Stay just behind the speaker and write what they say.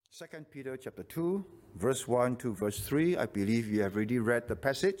2 Peter chapter 2, verse 1 to verse 3. I believe you have already read the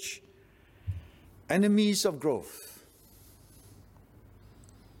passage. Enemies of growth.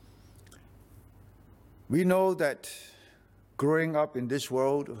 We know that growing up in this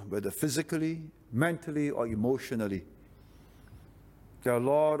world, whether physically, mentally, or emotionally, there are a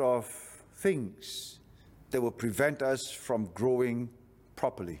lot of things that will prevent us from growing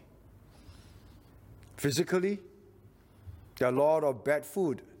properly. Physically, there are a lot of bad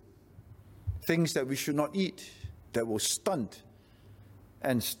food, things that we should not eat that will stunt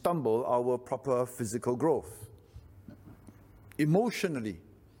and stumble our proper physical growth. Emotionally,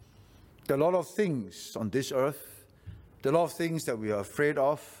 there are a lot of things on this earth, there are a lot of things that we are afraid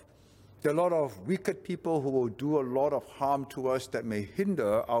of, there are a lot of wicked people who will do a lot of harm to us that may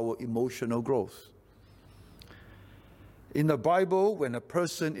hinder our emotional growth. In the Bible, when a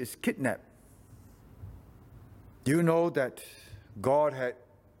person is kidnapped, do you know that God had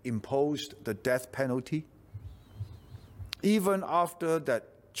imposed the death penalty? Even after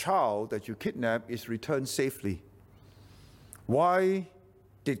that child that you kidnap is returned safely. Why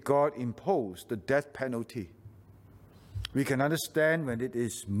did God impose the death penalty? We can understand when it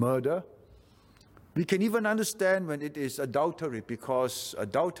is murder. We can even understand when it is adultery, because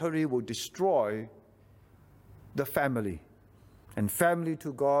adultery will destroy the family. And family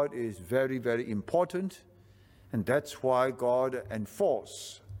to God is very, very important. And that's why God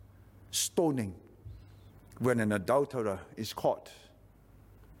enforced stoning when an adulterer is caught.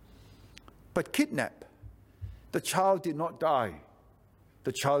 But kidnap, the child did not die.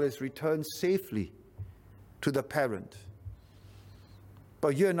 The child is returned safely to the parent.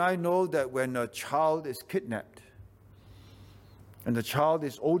 But you and I know that when a child is kidnapped, and the child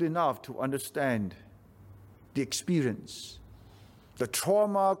is old enough to understand the experience, the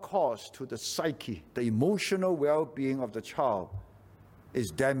trauma caused to the psyche, the emotional well-being of the child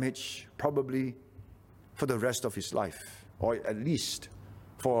is damaged probably for the rest of his life, or at least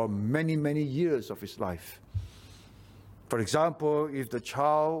for many, many years of his life. For example, if the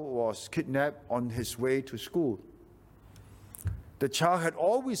child was kidnapped on his way to school, the child had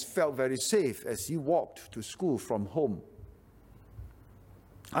always felt very safe as he walked to school from home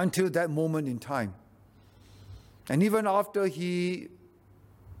until that moment in time. And even after he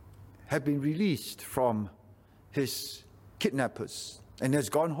had been released from his kidnappers and has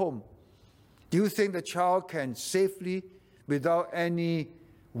gone home, do you think the child can safely, without any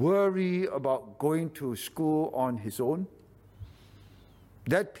worry about going to school on his own?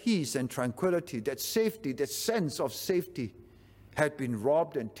 That peace and tranquility, that safety, that sense of safety had been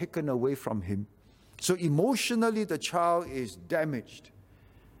robbed and taken away from him. So emotionally, the child is damaged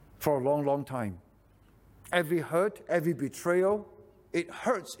for a long, long time. Every hurt, every betrayal, it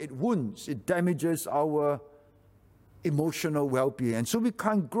hurts, it wounds, it damages our emotional well-being. And so we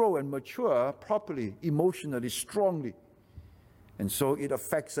can't grow and mature properly, emotionally, strongly. And so it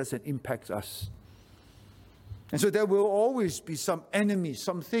affects us and impacts us. And so there will always be some enemies,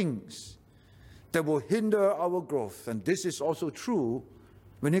 some things that will hinder our growth. And this is also true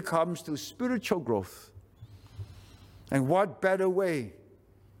when it comes to spiritual growth. And what better way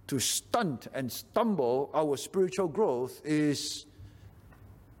to stunt and stumble our spiritual growth is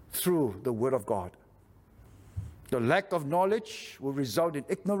through the Word of God. The lack of knowledge will result in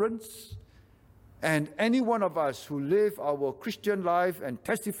ignorance, and any one of us who live our Christian life and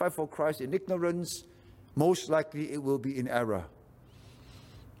testify for Christ in ignorance, most likely it will be in error.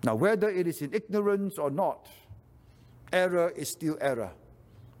 Now, whether it is in ignorance or not, error is still error.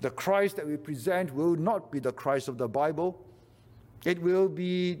 The Christ that we present will not be the Christ of the Bible. It will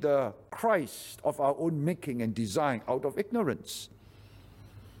be the Christ of our own making and design out of ignorance.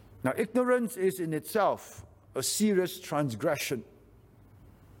 Now, ignorance is in itself a serious transgression,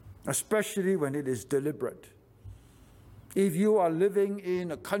 especially when it is deliberate. If you are living in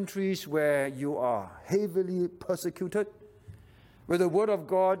countries where you are heavily persecuted, where the Word of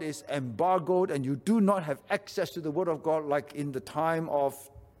God is embargoed and you do not have access to the Word of God, like in the time of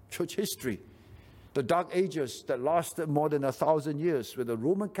church history, the Dark Ages that lasted more than 1,000 years, where the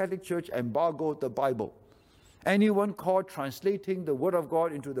Roman Catholic Church embargoed the Bible. Anyone caught translating the Word of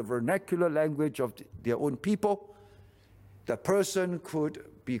God into the vernacular language of their own people, the person could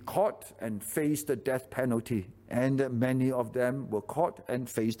be caught and face the death penalty. And many of them were caught and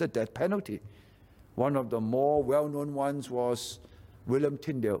faced the death penalty. One of the more well-known ones was William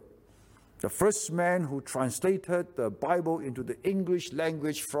Tyndale, the first man who translated the Bible into the English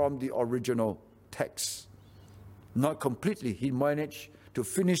language from the original text. Not completely. He managed to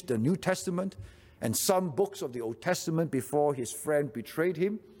finish the New Testament and some books of the Old Testament before his friend betrayed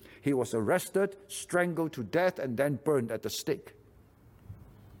him. He was arrested, strangled to death, and then burned at the stake.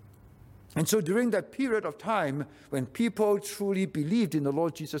 And so during that period of time, when people truly believed in the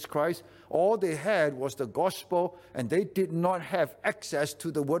Lord Jesus Christ, all they had was the gospel, and they did not have access to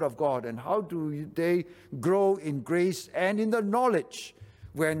the Word of God. And how do they grow in grace and in the knowledge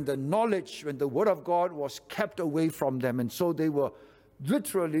when the Word of God was kept away from them? And so they were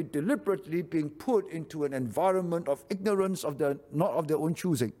literally, deliberately being put into an environment of ignorance, not of their own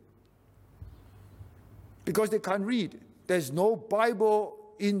choosing. Because they can't read. There's no Bible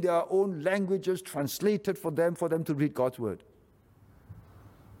in their own languages translated for them to read God's word.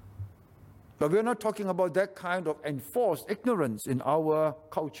 But we're not talking about that kind of enforced ignorance in our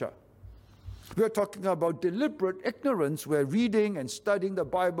culture. We're talking about deliberate ignorance where reading and studying the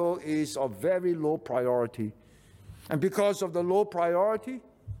Bible is of very low priority. And because of the low priority,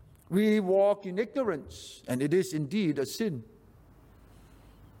 we walk in ignorance, and it is indeed a sin.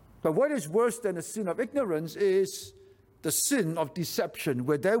 But what is worse than a sin of ignorance is the sin of deception,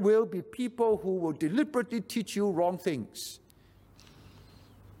 where there will be people who will deliberately teach you wrong things.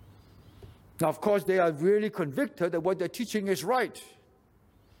 Now, of course, they are really convicted that what they're teaching is right.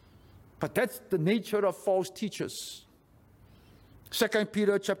 But that's the nature of false teachers. 2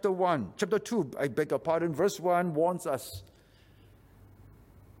 Peter chapter 2, verse 1 warns us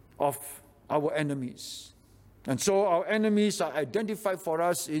of our enemies. And so our enemies are identified for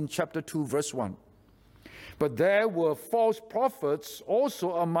us in chapter 2, verse 1. But there were false prophets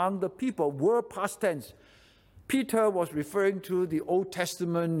also among the people, were past tense. Peter was referring to the Old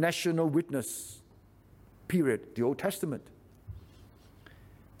Testament national witness period, the Old Testament.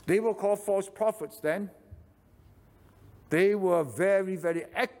 They were called false prophets then. They were very, very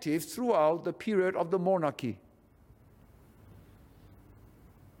active throughout the period of the monarchy.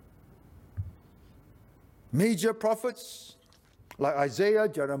 Major prophets like Isaiah,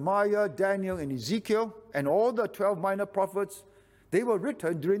 Jeremiah, Daniel, and Ezekiel, and all the 12 minor prophets, they were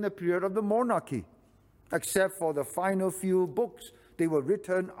written during the period of the monarchy, except for the final few books. They were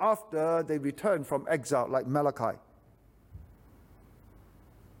written after they returned from exile, like Malachi.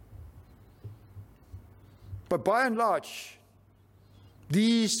 But by and large,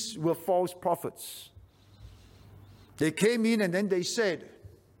 these were false prophets. They came in and then they said,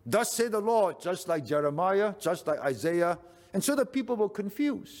 "Thus say the Lord," just like Jeremiah, just like Isaiah. And so the people were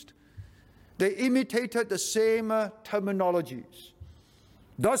confused. They imitated the same terminologies.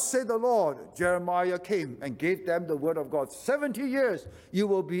 "Thus say the Lord," Jeremiah came and gave them the word of God. 70 years you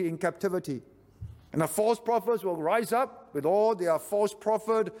will be in captivity. And the false prophets will rise up with all their false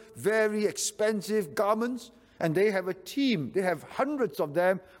prophet, very expensive garments. And they have a team. They have hundreds of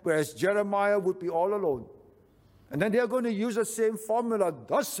them, whereas Jeremiah would be all alone. And then they are going to use the same formula.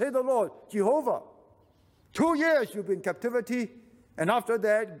 "Thus say the Lord, Jehovah. 2 years you'll be in captivity, and after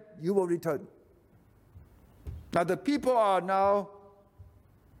that you will return." Now the people are now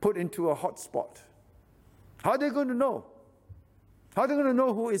put into a hot spot. How are they going to know? How are they going to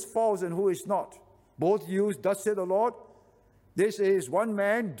know who is false and who is not? Both use "Thus say the Lord." This is one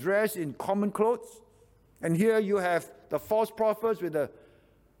man dressed in common clothes. And here you have the false prophets with a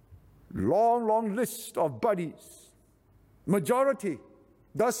long, long list of buddies. Majority,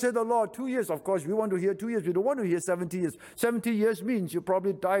 "Thus say the Lord," 2 years. Of course, we want to hear 2 years. We don't want to hear 70 years. 70 years means you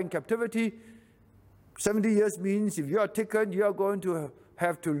probably die in captivity. 70 years means if you are taken, you are going to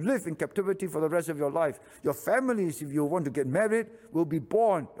have to live in captivity for the rest of your life. Your families, if you want to get married, will be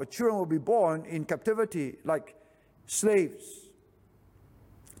born. Your children will be born in captivity like slaves.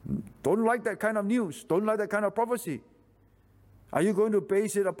 Don't like that kind of news. Don't like that kind of prophecy. Are you going to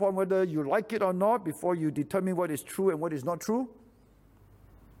base it upon whether you like it or not before you determine what is true and what is not true?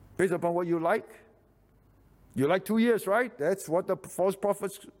 Based upon what you like? You like 2 years, right? That's what the false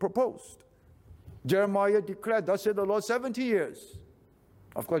prophets proposed. Jeremiah declared, "Thus said the Lord," 70 years.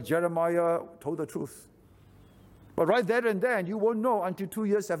 Of course, Jeremiah told the truth. But right there and then, you won't know until 2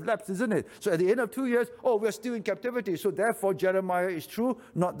 years have lapsed, isn't it? So at the end of 2 years, we're still in captivity. So therefore, Jeremiah is true,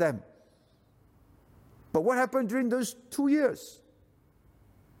 not them. But what happened during those 2 years?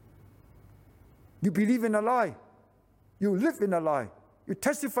 You believe in a lie. You live in a lie. You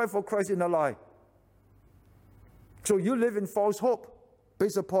testify for Christ in a lie. So you live in false hope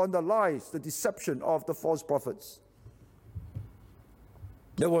based upon the lies, the deception of the false prophets.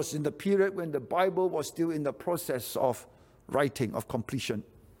 That was in the period when the Bible was still in the process of writing, of completion.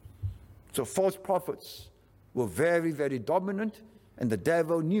 So false prophets were very, very dominant, and the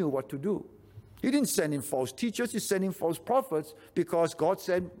devil knew what to do. He didn't send in false teachers, he sent in false prophets because God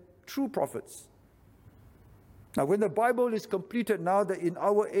sent true prophets. Now when the Bible is completed, now that in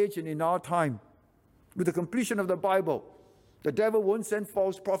our age and in our time, with the completion of the Bible, the devil won't send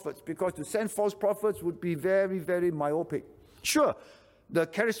false prophets, because to send false prophets would be very, very myopic. Sure, the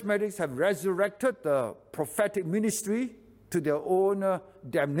charismatics have resurrected the prophetic ministry to their own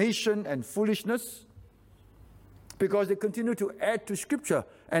damnation and foolishness, because they continue to add to Scripture.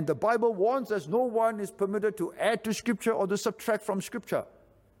 And the Bible warns us no one is permitted to add to Scripture or to subtract from Scripture.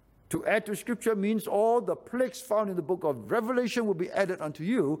 To add to Scripture means all the plagues found in the book of Revelation will be added unto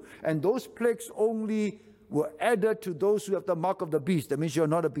you, and those plagues only were added to those who have the mark of the beast. That means you're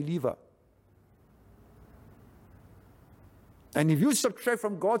not a believer. And if you subtract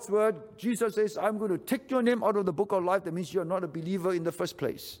from God's word, Jesus says, I'm going to take your name out of the book of life. That means you're not a believer in the first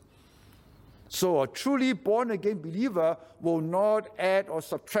place. So a truly born-again believer will not add or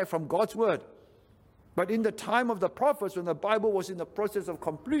subtract from God's word. But in the time of the prophets, when the Bible was in the process of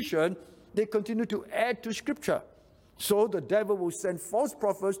completion, they continued to add to Scripture. So the devil will send false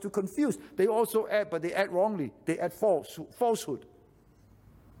prophets to confuse. They also add, but they add wrongly. They add falsehood.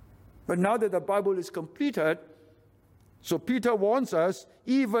 But now that the Bible is completed, so Peter warns us,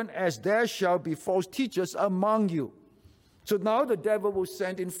 even as there shall be false teachers among you. So now the devil will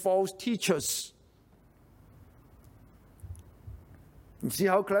send in false teachers. You see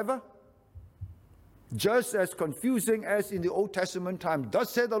how clever? Just as confusing as in the Old Testament time, thus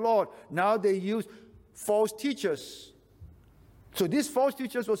said the Lord, now they use false teachers. So these false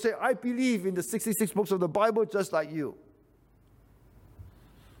teachers will say, I believe in the 66 books of the Bible just like you.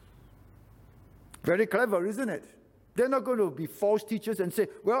 Very clever, isn't it? They're not going to be false teachers and say,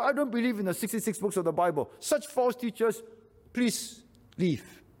 well, I don't believe in the 66 books of the Bible. Such false teachers, please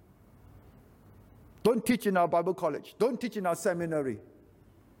leave. Don't teach in our Bible college. Don't teach in our seminary.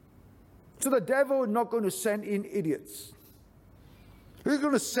 So the devil is not going to send in idiots. He's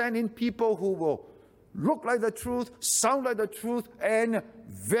going to send in people who will look like the truth, sound like the truth, and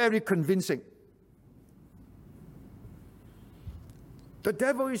very convincing. The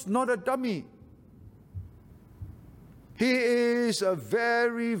devil is not a dummy. He is a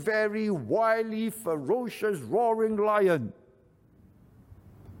very, very wily, ferocious, roaring lion.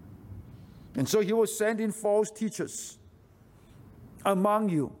 And so he will send in false teachers among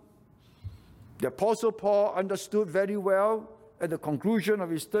you. The Apostle Paul understood very well at the conclusion of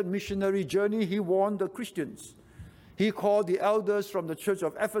his third missionary journey. He warned the Christians. He called the elders from the church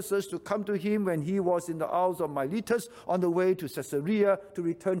of Ephesus to come to him when he was in the Isles of Miletus on the way to Caesarea to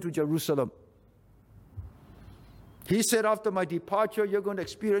return to Jerusalem. He said, after my departure, you're going to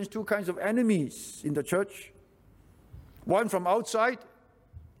experience two kinds of enemies in the church. One from outside,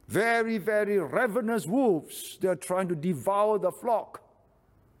 very, very ravenous wolves. They're trying to devour the flock.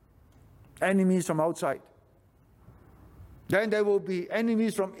 Enemies from outside. Then there will be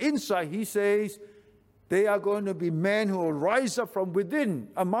enemies from inside. He says, they are going to be men who will rise up from within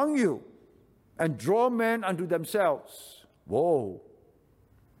among you and draw men unto themselves. Whoa.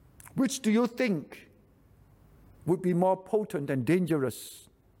 Which do you think would be more potent and dangerous?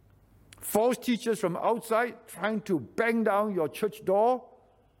 False teachers from outside trying to bang down your church door,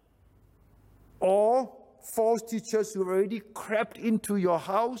 or false teachers who already crept into your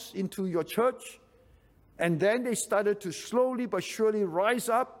house, into your church, and then they started to slowly but surely rise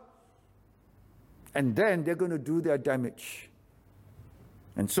up, and then they're going to do their damage.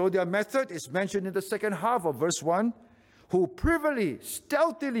 And so their method is mentioned in the second half of verse 1, who privily,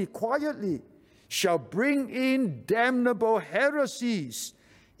 stealthily, quietly shall bring in damnable heresies,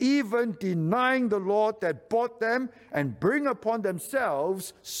 even denying the Lord that bought them, and bring upon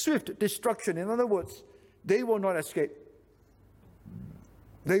themselves swift destruction. In other words, they will not escape.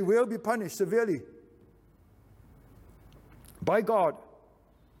 They will be punished severely by God.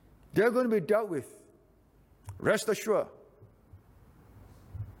 They're going to be dealt with. Rest assured.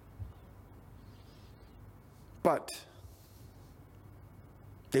 But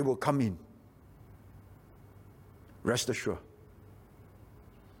they will come in. Rest assured.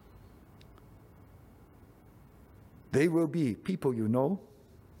 They will be people you know.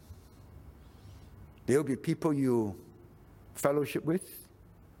 They will be people you fellowship with,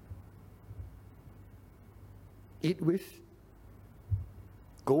 eat with,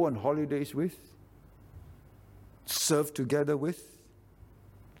 go on holidays with, serve together with,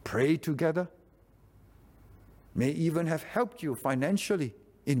 pray together, may even have helped you financially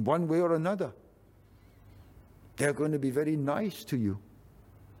in one way or another. They're going to be very nice to you.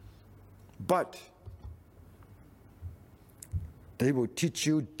 But they will teach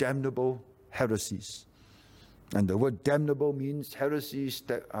you damnable heresies. And the word damnable means heresies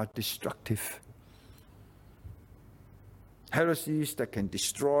that are destructive. Heresies that can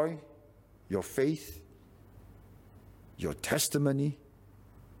destroy your faith, your testimony,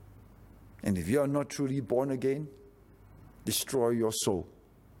 and if you are not truly born again, destroy your soul.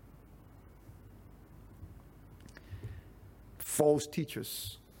 false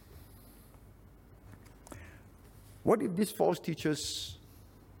teachers. What if these false teachers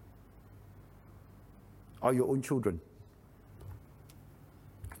are your own children?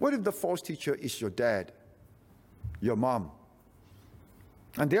 What if the false teacher is your dad, your mom,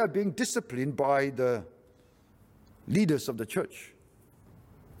 and they are being disciplined by the leaders of the church,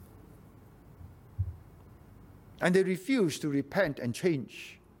 and they refuse to repent and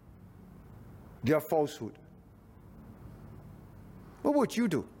change their falsehood? What would you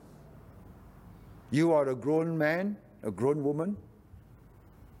do? You are a grown man, a grown woman,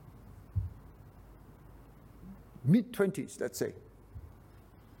 mid-20s, let's say.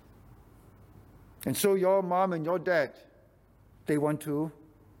 And so your mom and your dad, they want to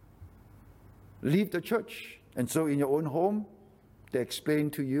leave the church. And so in your own home, they explain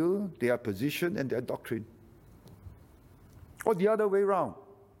to you their position and their doctrine. Or the other way around.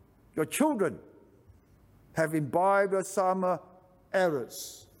 Your children have imbibed some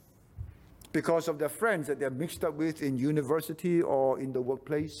errors because of their friends that they're mixed up with in university or in the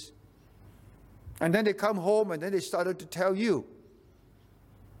workplace. And then they come home and then they started to tell you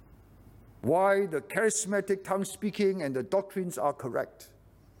why the charismatic tongue speaking and the doctrines are correct,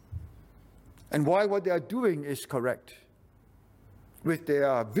 and why what they are doing is correct with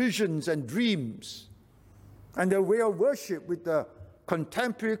their visions and dreams and their way of worship with the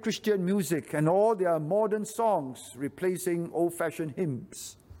contemporary Christian music and all their modern songs replacing old-fashioned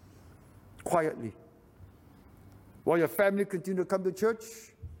hymns quietly. While your family continue to come to church,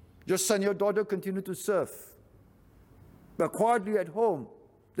 your son, your daughter continue to serve. But quietly at home,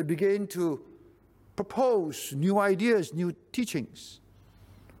 they begin to propose new ideas, new teachings.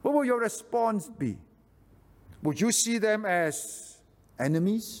 What will your response be? Would you see them as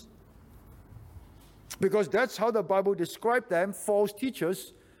enemies? Because that's how the Bible described them, false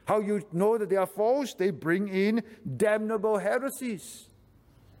teachers. How you know that they are false? They bring in damnable heresies,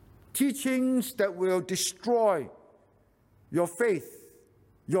 teachings that will destroy your faith,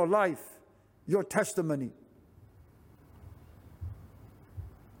 your life, your testimony.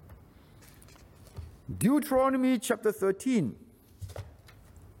 Deuteronomy chapter 13,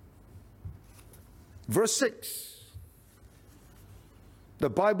 verse 6. The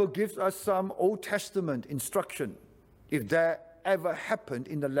Bible gives us some Old Testament instruction, if that ever happened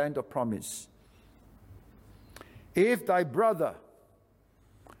in the land of promise. If thy brother,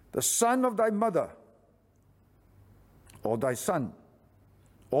 the son of thy mother, or thy son,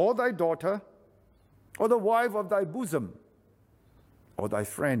 or thy daughter, or the wife of thy bosom, or thy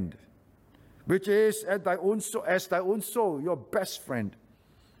friend, which is as thy own soul, your best friend,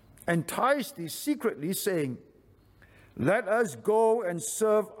 entice thee secretly, saying, let us go and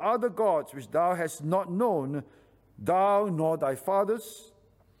serve other gods which thou hast not known, thou nor thy fathers,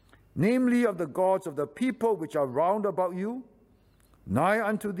 namely of the gods of the people which are round about you, nigh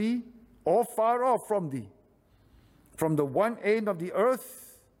unto thee, or far off from thee, from the one end of the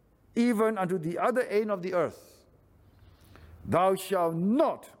earth, even unto the other end of the earth. Thou shalt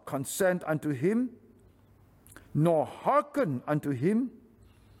not consent unto him, nor hearken unto him,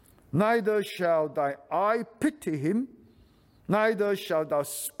 neither shall thy eye pity him, neither shalt thou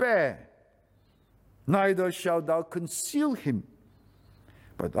spare, neither shalt thou conceal him,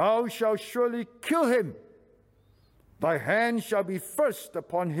 but thou shalt surely kill him. Thy hand shall be first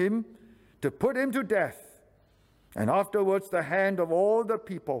upon him to put him to death, and afterwards the hand of all the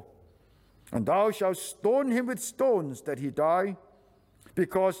people. And thou shalt stone him with stones that he die,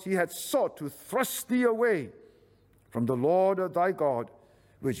 because he hath sought to thrust thee away from the Lord thy God,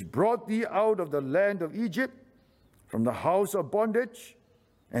 which brought thee out of the land of Egypt, from the house of bondage.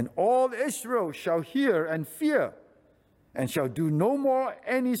 And all Israel shall hear and fear, and shall do no more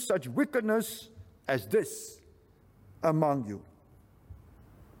any such wickedness as this among you.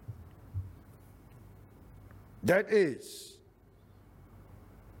 That is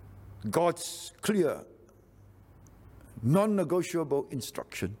God's clear, non-negotiable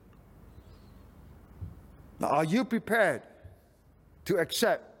instruction. Now, are you prepared to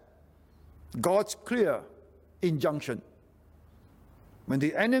accept God's clear injunction? When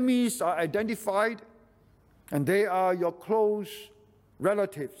the enemies are identified and they are your close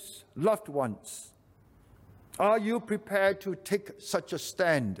relatives, loved ones, are you prepared to take such a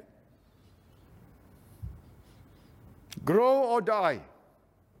stand? Grow or die.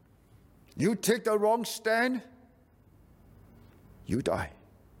 You take the wrong stand, you die.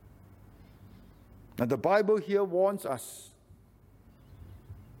 Now the Bible here warns us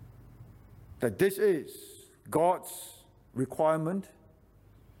that this is God's requirement.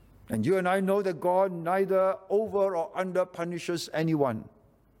 And you and I know that God neither over or under punishes anyone.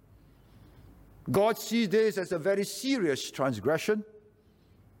 God sees this as a very serious transgression,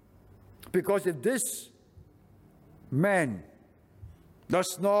 because if this man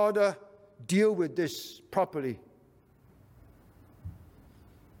does not deal with this properly,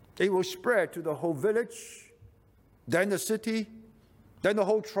 it will spread to the whole village, then the city, then the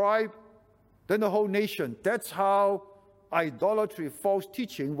whole tribe, then the whole nation. That's how idolatry, false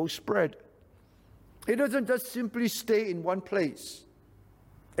teaching will spread. It doesn't just simply stay in one place.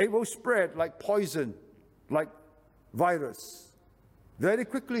 It will spread like poison, like virus. Very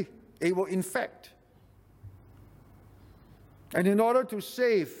quickly, it will infect. And in order to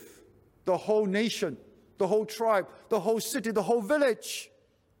save the whole nation, the whole tribe, the whole city, the whole village,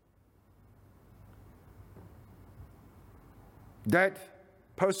 that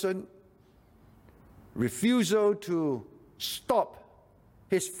person refusal to stop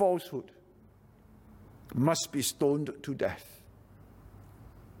his falsehood must be stoned to death.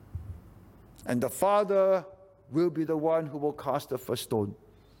 And the father will be the one who will cast the first stone.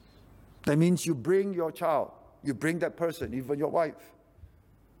 That means you bring your child, you bring that person, even your wife,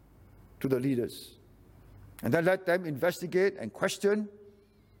 to the leaders. And then let them investigate and question.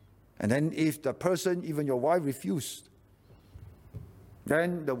 And then if the person, even your wife, refused,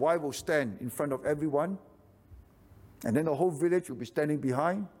 then the wife will stand in front of everyone. And then the whole village will be standing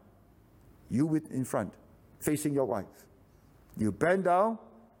behind, you in front, facing your wife. You bend down,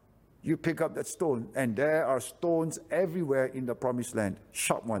 you pick up that stone, and there are stones everywhere in the promised land,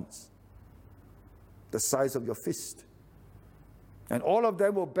 sharp ones, the size of your fist. And all of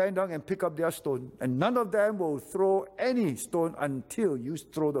them will bend down and pick up their stone, and none of them will throw any stone until you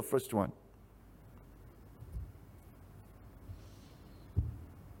throw the first one.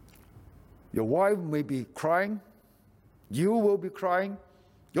 Your wife may be crying, you will be crying,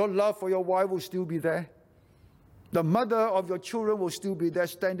 your love for your wife will still be there. The mother of your children will still be there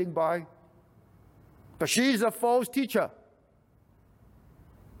standing by. But she is a false teacher.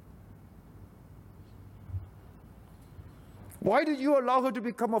 Why did you allow her to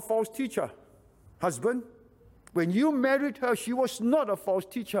become a false teacher, husband? When you married her, she was not a false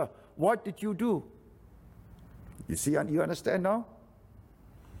teacher. What did you do? You see, you understand now?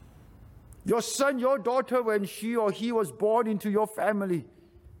 Your son, your daughter, when she or he was born into your family,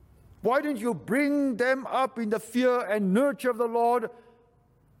 why didn't you bring them up in the fear and nurture of the Lord?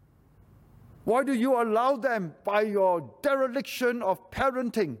 Why do you allow them, by your dereliction of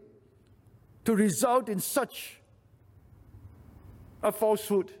parenting, to result in such a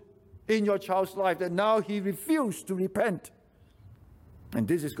falsehood in your child's life that now he refused to repent? And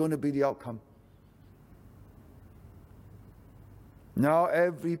this is going to be the outcome. Now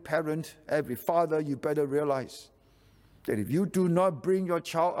every parent, every father, you better realize that if you do not bring your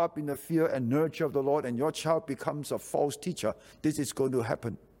child up in the fear and nurture of the Lord, and your child becomes a false teacher, this is going to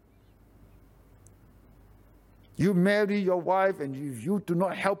happen. You marry your wife, and if you do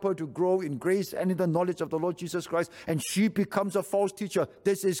not help her to grow in grace and in the knowledge of the Lord Jesus Christ, and she becomes a false teacher,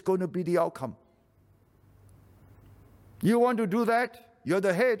 this is going to be the outcome. You want to do that? You're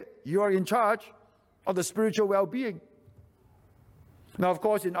the head. You are in charge of the spiritual well-being. Now, of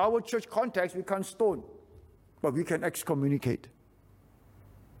course, in our church context, we can't stone, but we can excommunicate.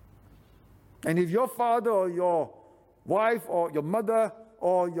 And if your father or your wife or your mother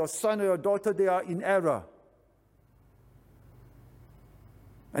or your son or your daughter, they are in error,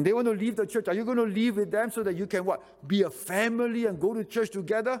 and they want to leave the church, are you going to leave with them so that you can what? Be a family and go to church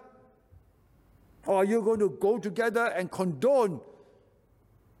together? Or are you going to go together and condone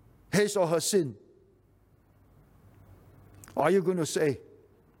his or her sin? Or are you going to say,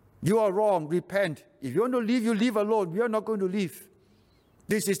 you are wrong, repent. If you want to leave, you leave alone. We are not going to leave.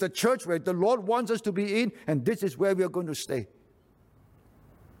 This is the church where the Lord wants us to be in, and this is where we are going to stay.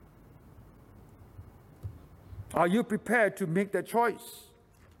 Are you prepared to make that choice?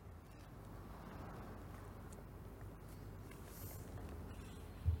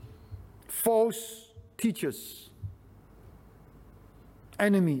 False teachers,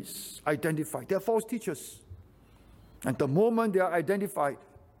 enemies identified. They are false teachers. And the moment they are identified,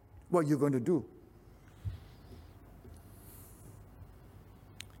 what are you going to do?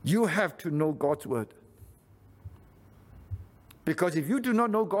 You have to know God's word. Because if you do not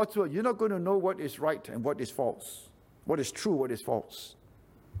know God's word, you're not going to know what is right and what is false. What is true, what is false.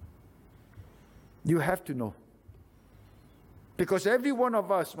 You have to know. Because every one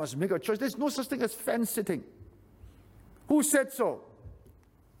of us must make a choice. There's no such thing as fence sitting. Who said so?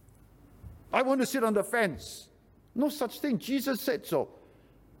 I want to sit on the fence. No such thing. Jesus said so.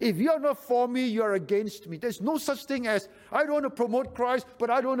 If you are not for me, you are against me. There's no such thing as, I don't want to promote Christ, but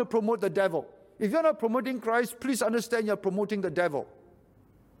I don't want to promote the devil. If you're not promoting Christ, please understand you're promoting the devil.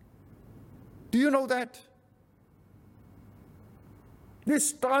 Do you know that? This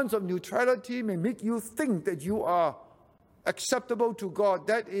stance of neutrality may make you think that you are acceptable to God.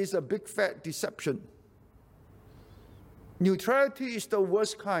 That is a big fat deception. Neutrality is the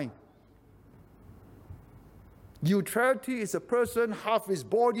worst kind. Neutrality is a person, half his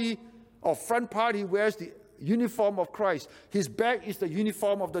body or front part, he wears the uniform of Christ. His back is the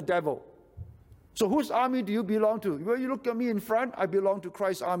uniform of the devil. So whose army do you belong to? Well, you look at me in front, I belong to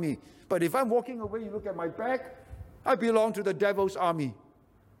Christ's army. But if I'm walking away, you look at my back, I belong to the devil's army.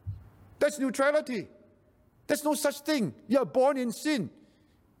 That's neutrality. There's no such thing. You're born in sin.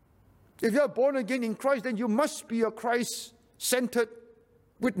 If you're born again in Christ, then you must be a Christ-centered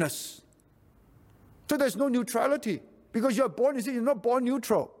witness. So there's no neutrality. Because you're born in sin, you're not born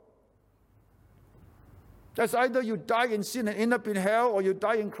neutral. That's either you die in sin and end up in hell, or you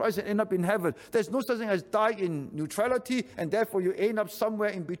die in Christ and end up in heaven. There's no such thing as die in neutrality, and therefore you end up somewhere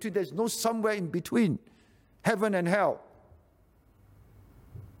in between. There's no somewhere in between heaven and hell.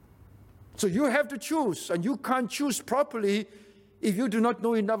 So you have to choose, and you can't choose properly if you do not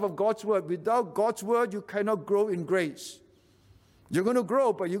know enough of God's word. Without God's word, you cannot grow in grace. You're going to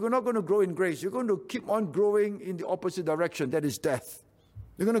grow, but you're not going to grow in grace. You're going to keep on growing in the opposite direction, that is death.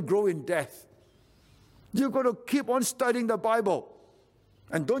 You're going to grow in death. You've got to keep on studying the Bible.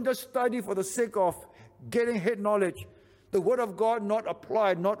 And don't just study for the sake of getting head knowledge. The word of God not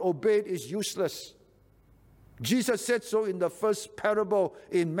applied, not obeyed is useless. Jesus said so in the first parable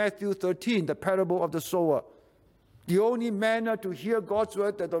in Matthew 13, the parable of the sower. The only manner to hear God's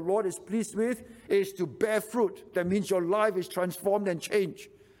word that the Lord is pleased with is to bear fruit. That means your life is transformed and changed.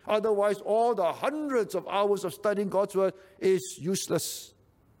 Otherwise, all the hundreds of hours of studying God's word is useless.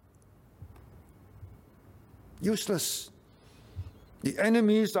 Useless. The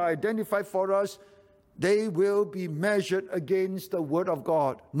enemies are identified for us. They will be measured against the word of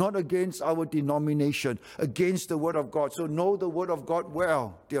God, not against our denomination, against the word of God. So know the word of God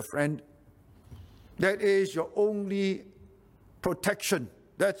well, dear friend. That is your only protection.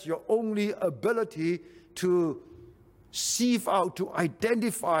 That's your only ability to sieve out, to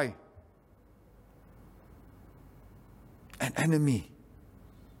identify an enemy.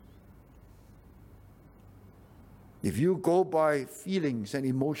 If you go by feelings and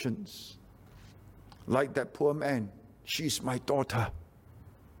emotions, like that poor man, she's my daughter.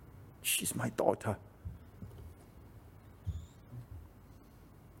 She's my daughter.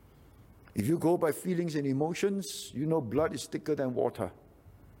 If you go by feelings and emotions, you know blood is thicker than water.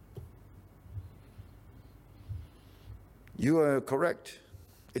 You are correct.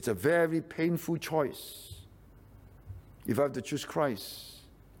 It's a very painful choice. If I have to choose Christ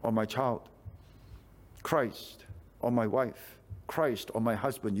or my child, Christ or my wife, Christ or my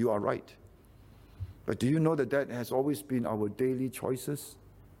husband, you are right. But do you know that that has always been our daily choices?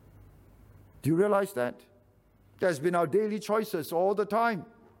 Do you realize that? That's been our daily choices all the time.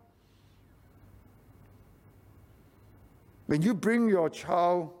 When you bring your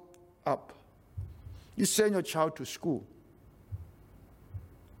child up, you send your child to school.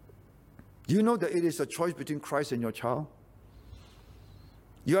 Do you know that it is a choice between Christ and your child?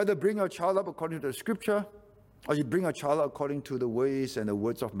 You either bring your child up according to the scripture, or you bring a child according to the ways and the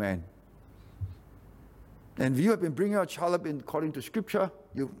words of man. And if you have been bringing a child up according to scripture,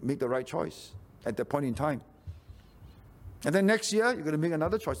 you make the right choice at that point in time. And then next year, you're going to make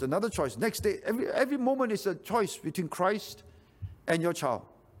another choice. Next day, every moment is a choice between Christ and your child.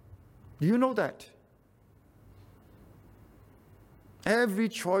 Do you know that? Every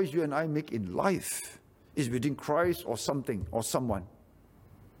choice you and I make in life is between Christ or something or someone.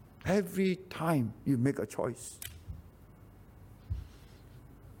 Every time you make a choice.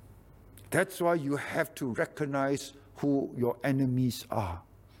 That's why you have to recognize who your enemies are.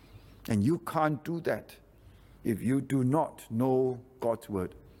 And you can't do that if you do not know God's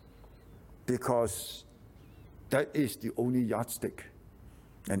word. Because that is the only yardstick.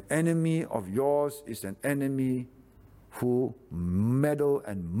 An enemy of yours is an enemy who meddle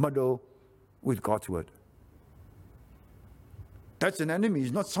and muddle with God's word. That's an enemy.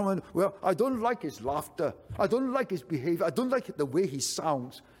 He's not someone, well, I don't like his laughter. I don't like his behavior. I don't like the way he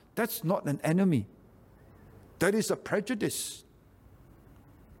sounds. That's not an enemy. That is a prejudice.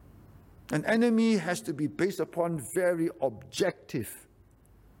 An enemy has to be based upon very objective,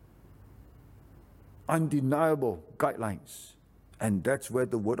 undeniable guidelines. And that's where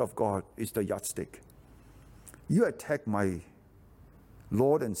the word of God is the yardstick. You attack my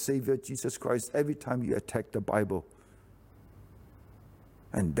Lord and Savior Jesus Christ every time you attack the Bible.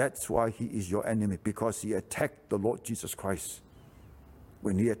 And that's why he is your enemy, because he attacked the Lord Jesus Christ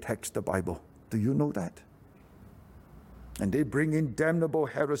when he attacks the Bible. Do you know that? And they bring in damnable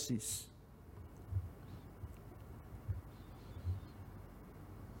heresies.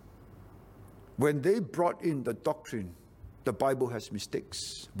 When they brought in the doctrine, the Bible has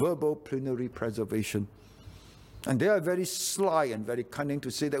mistakes, verbal plenary preservation. And they are very sly and very cunning to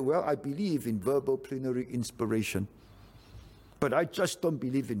say that, well, I believe in verbal plenary inspiration, but I just don't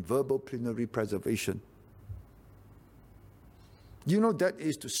believe in verbal plenary preservation. You know, that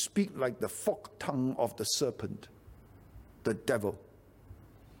is to speak like the forked tongue of the serpent, the devil.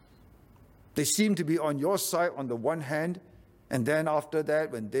 They seem to be on your side on the one hand, and then after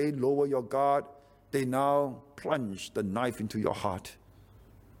that, when they lower your guard, they now plunge the knife into your heart.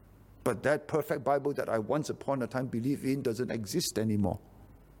 But that perfect Bible that I once upon a time believed in doesn't exist anymore.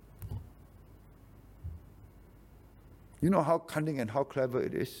 You know how cunning and how clever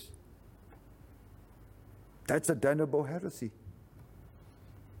it is? That's a damnable heresy.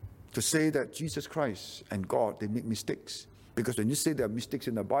 To say that Jesus Christ and God, they make mistakes. Because when you say there are mistakes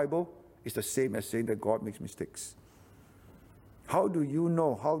in the Bible, it's the same as saying that God makes mistakes. How do you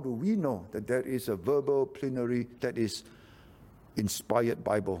know, how do we know that there is a verbal plenary that is inspired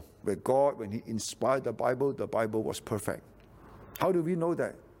Bible, where God, when He inspired the Bible was perfect? How do we know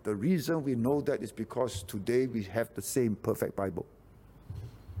that? The reason we know that is because today we have the same perfect Bible.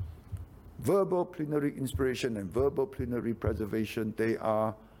 Verbal plenary inspiration and verbal plenary preservation, they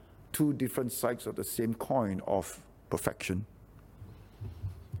are two different sides of the same coin of perfection.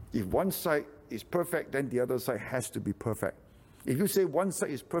 If one side is perfect, then the other side has to be perfect. If you say one side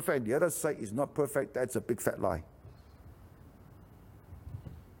is perfect and the other side is not perfect, that's a big fat lie.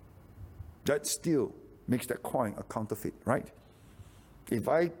 That still makes that coin a counterfeit, right? If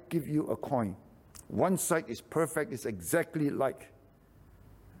I give you a coin, one side is perfect, it's exactly like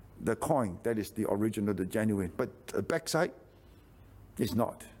the coin that is the original, the genuine, but the back side is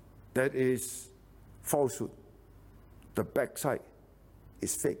not. That is falsehood. The back side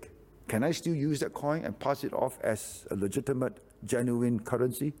is fake. Can I still use that coin and pass it off as a legitimate, genuine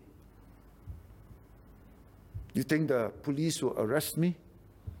currency? You think the police will arrest me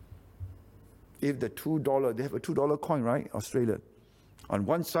if the $2, they have a $2 coin, right? Australian. On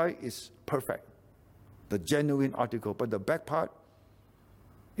one side is perfect, the genuine article, but the back part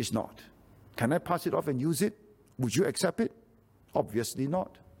is not. Can I pass it off and use it? Would you accept it? Obviously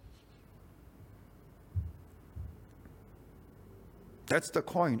not. That's the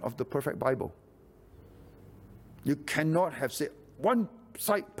coin of the perfect Bible. You cannot have said one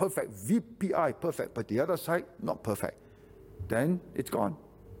side perfect, VPI perfect, but the other side not perfect. Then it's gone.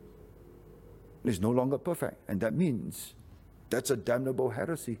 It's no longer perfect. And that means that's a damnable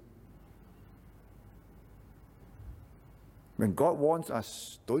heresy. When God warns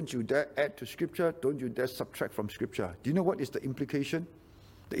us, don't you dare add to Scripture, don't you dare subtract from Scripture. Do you know what is the implication?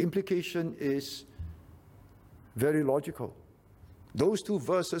 The implication is very logical. Those two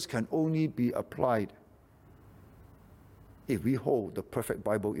verses can only be applied if we hold the perfect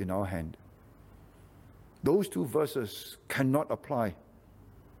Bible in our hand. Those two verses cannot apply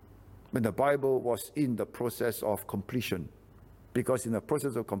when the Bible was in the process of completion. Because in the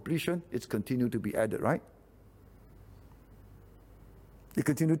process of completion, it's continued to be added, right? It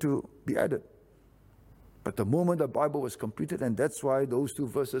continued to be added. But the moment the Bible was completed, and that's why those two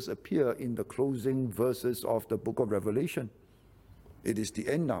verses appear in the closing verses of the book of Revelation. It is the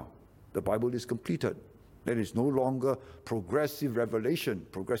end now. The Bible is completed. There is no longer progressive revelation.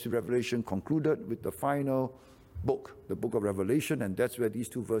 Progressive revelation concluded with the final book, the book of Revelation, and that's where these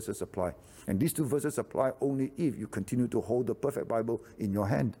two verses apply. And these two verses apply only if you continue to hold the perfect Bible in your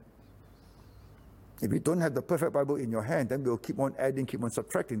hand. If you don't have the perfect Bible in your hand, then we'll keep on adding, keep on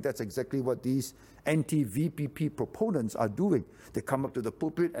subtracting. That's exactly what these anti-VPP proponents are doing. They come up to the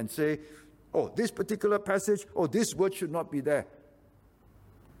pulpit and say, oh, this particular passage, oh, this word should not be there.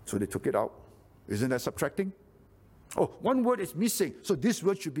 So they took it out. Isn't that subtracting? Oh, one word is missing, so this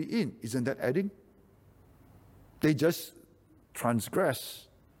word should be in. Isn't that adding? They just transgress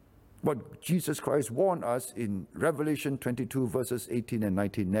what Jesus Christ warned us in Revelation 22 verses 18 and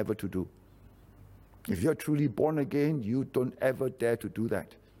 19 never to do. If you're truly born again, you don't ever dare to do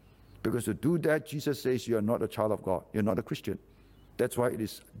that. Because to do that, Jesus says you are not a child of God. You're not a Christian. That's why it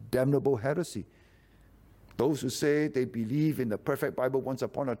is damnable heresy. Those who say they believe in the perfect Bible once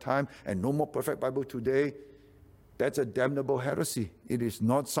upon a time and no more perfect Bible today, that's a damnable heresy. It is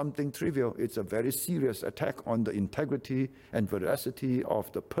not something trivial. It's a very serious attack on the integrity and veracity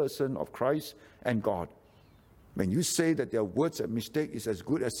of the person of Christ and God. When you say that their words are mistake, it's as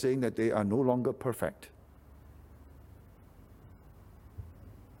good as saying that they are no longer perfect.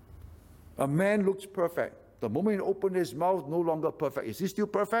 A man looks perfect. The moment he opens his mouth, no longer perfect. Is he still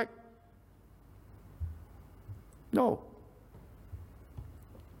perfect? No.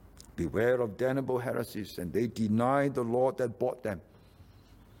 Beware of damnable heresies, and they deny the Lord that bought them.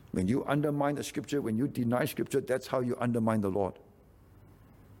 When you undermine the Scripture, when you deny Scripture, that's how you undermine the Lord.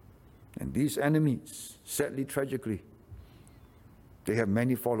 And these enemies, sadly, tragically, they have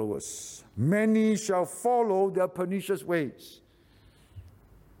many followers. Many shall follow their pernicious ways.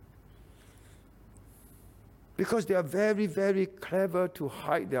 Because they are very, very clever to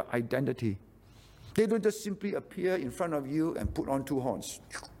hide their identity. They don't just simply appear in front of you and put on two horns.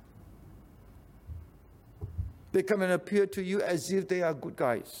 They come and appear to you as if they are good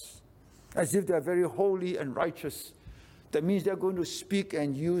guys, as if they are very holy and righteous. That means they're going to speak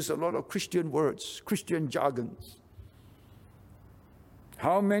and use a lot of Christian words, Christian jargons.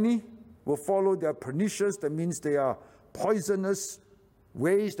 How many will follow their pernicious, that means they are poisonous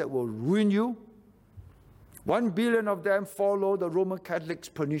ways that will ruin you? 1 billion of them follow the Roman Catholics'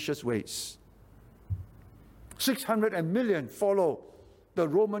 pernicious ways. 600 million follow the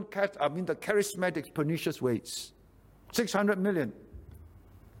the charismatics' pernicious ways. 600 million.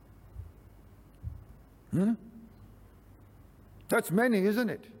 That's many, isn't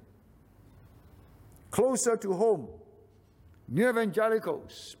it? Closer to home, new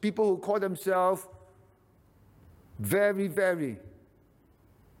evangelicals, people who call themselves very, very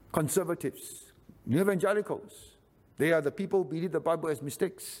conservatives. New evangelicals, they are the people who believe the Bible has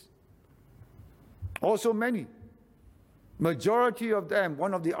mistakes. Also many. Majority of them,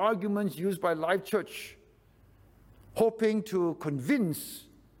 one of the arguments used by Life Church, hoping to convince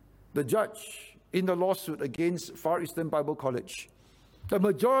the judge in the lawsuit against Far Eastern Bible College. The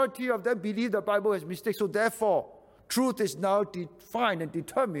majority of them believe the Bible has mistakes, so therefore, truth is now defined and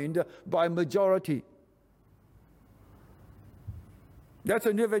determined by majority. That's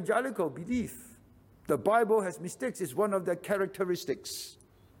a new evangelical belief. The Bible has mistakes. It's one of their characteristics.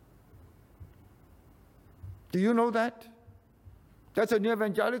 Do you know that? That's a new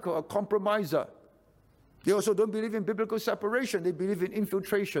evangelical, a compromiser. They also don't believe in biblical separation. They believe in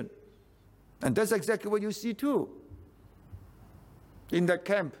infiltration. And that's exactly what you see too in that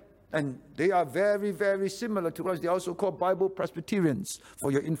camp. And they are very, very similar to us. They are also called Bible Presbyterians,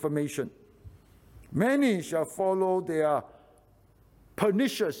 for your information. Many shall follow their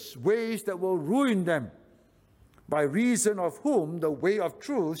pernicious ways that will ruin them, by reason of whom the way of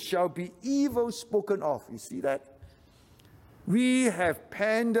truth shall be evil spoken of. You see that? We have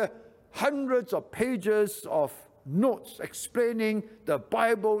penned hundreds of pages of notes explaining the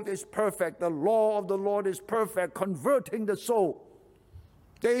Bible is perfect, the law of the Lord is perfect, converting the soul.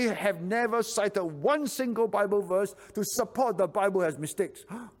 They have never cited one single Bible verse to support the Bible has mistakes.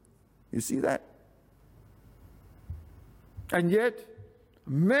 You see that? And yet,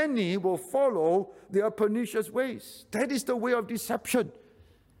 many will follow their pernicious ways. That is the way of deception.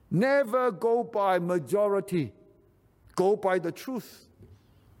 Never go by majority. Go by the truth.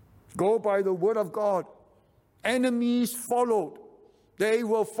 Go by the word of God. Enemies followed. They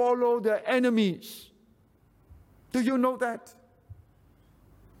will follow their enemies. Do you know that?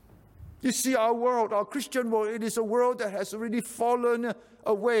 You see, our world, our Christian world, it is a world that has already fallen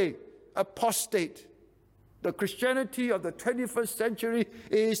away, apostate. The Christianity of the 21st century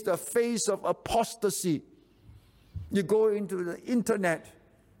is the face of apostasy. You go into the internet,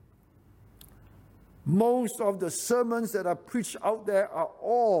 most of the sermons that are preached out there are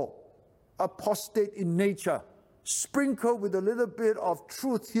all apostate in nature, sprinkled with a little bit of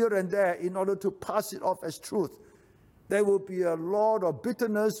truth here and there in order to pass it off as truth. There will be a lot of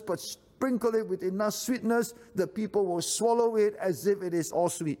bitterness, but sprinkle it with enough sweetness, the people will swallow it as if it is all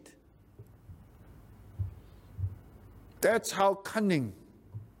sweet. That's how cunning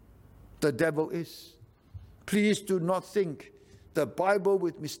the devil is. Please do not think the Bible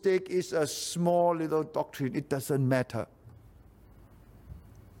with mistake is a small little doctrine. It doesn't matter.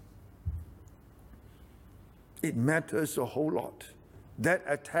 It matters a whole lot. That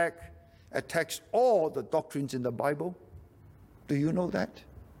attack attacks all the doctrines in the Bible. Do you know that?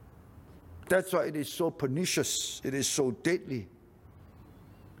 That's why it is so pernicious. It is so deadly.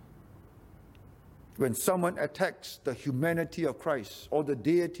 When someone attacks the humanity of Christ or the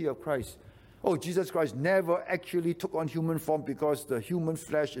deity of Christ, Jesus Christ never actually took on human form because the human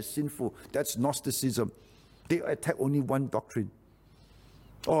flesh is sinful. That's Gnosticism. They attack only one doctrine.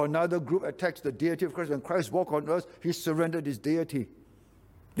 Or another group attacks the deity of Christ. When Christ walked on earth, he surrendered his deity.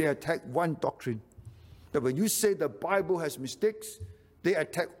 They attack one doctrine. But when you say the Bible has mistakes, they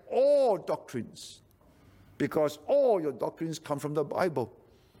attack all doctrines because all your doctrines come from the Bible.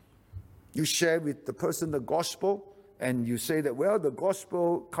 You share with the person the gospel, and you say that, well, the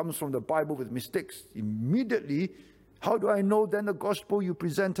gospel comes from the Bible with mistakes. Immediately, how do I know then the gospel you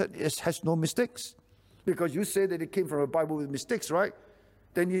presented has no mistakes? Because you say that it came from a Bible with mistakes, right?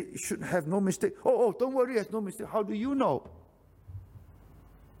 Then it should have no mistake. Don't worry, it has no mistake. How do you know?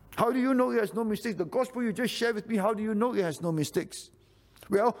 How do you know it has no mistakes? The gospel you just shared with me, how do you know it has no mistakes?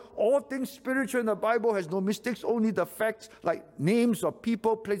 Well, all things spiritual in the Bible has no mistakes. Only the facts like names of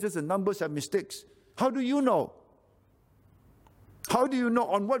people, places, and numbers have mistakes. How do you know? How do you know?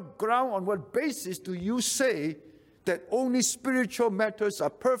 On what ground, on what basis do you say that only spiritual matters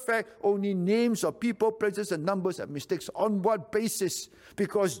are perfect, only names of people, places, and numbers have mistakes? On what basis?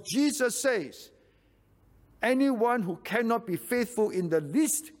 Because Jesus says, anyone who cannot be faithful in the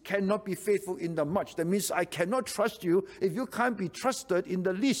least cannot be faithful in the much. That means I cannot trust you if you can't be trusted in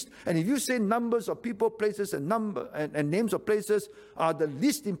the least. And if you say numbers of people, places, and names of places are the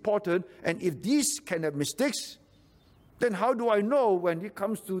least important, and if these can have mistakes, then how do I know when it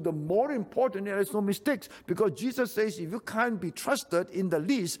comes to the more important there is no mistakes? Because Jesus says, if you can't be trusted in the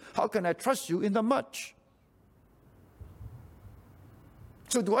least, how can I trust you in the much?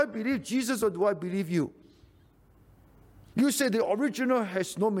 So do I believe Jesus or do I believe you? You say the original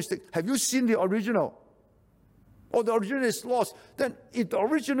has no mistake. Have you seen the original? Or the original is lost. Then if the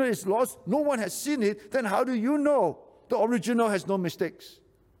original is lost, no one has seen it, then how do you know the original has no mistakes?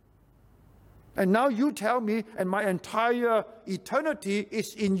 And now you tell me, and my entire eternity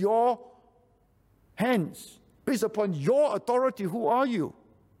is in your hands. Based upon your authority, who are you?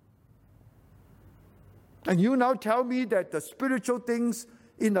 And you now tell me that the spiritual things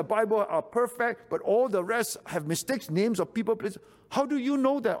in the Bible are perfect, but all the rest have mistakes, names of people, places. How do you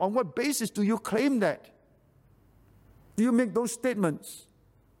know that? On what basis do you claim that? Do you make those statements?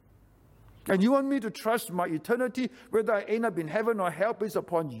 And you want me to trust my eternity, whether I end up in heaven or hell, based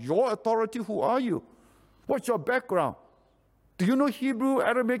upon your authority? Who are you? What's your background? Do you know Hebrew,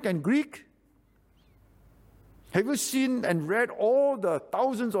 Aramaic, and Greek? Have you seen and read all the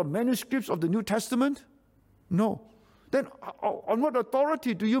thousands of manuscripts of the New Testament? No. Then on what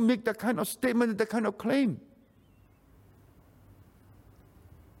authority do you make that kind of statement, that kind of claim?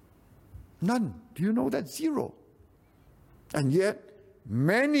 None. Do you know that? Zero. And yet,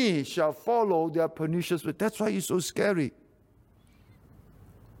 many shall follow their pernicious way. That's why it's so scary.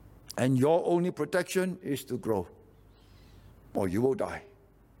 And your only protection is to grow, or you will die.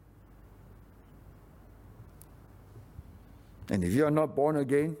 And if you are not born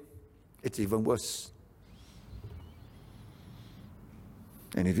again, it's even worse.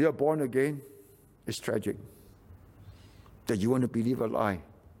 And if you are born again, it's tragic that you want to believe a lie.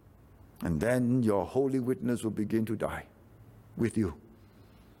 And then your holy witness will begin to die with you.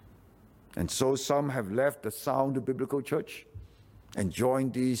 And so some have left the sound biblical church and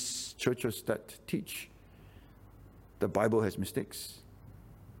joined these churches that teach the Bible has mistakes.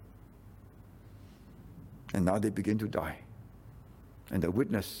 And now they begin to die. And the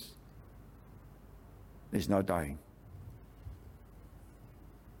witness is now dying.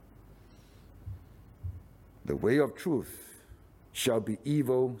 The way of truth shall be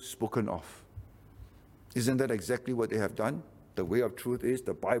evil spoken of. Isn't that exactly what they have done? The way of truth is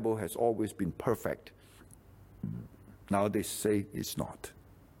the Bible has always been perfect. Now they say it's not.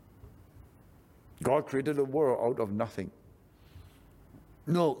 God created the world out of nothing.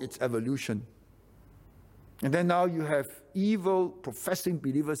 No, it's evolution. And then now you have evil professing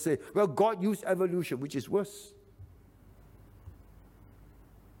believers say, well, God used evolution, which is worse.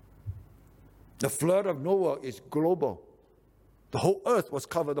 The flood of Noah is global. The whole earth was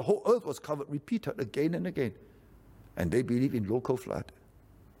covered. The whole earth was covered, repeated again and again. And they believe in local flood.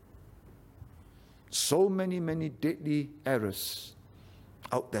 So many, many deadly errors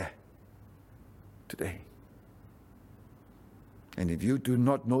out there today. And if you do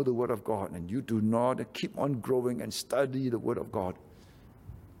not know the Word of God, and you do not keep on growing and study the Word of God,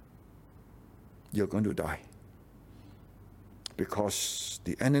 you're going to die. Because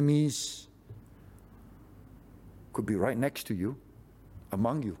the enemies could be right next to you,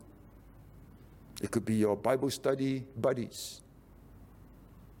 among you. It could be your Bible study buddies.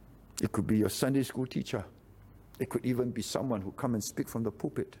 It could be your Sunday school teacher. It could even be someone who come and speak from the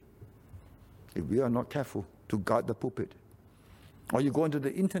pulpit. If we are not careful to guard the pulpit. Or you go onto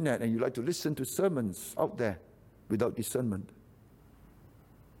the internet and you like to listen to sermons out there without discernment.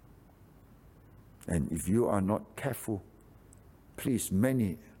 And if you are not careful, please,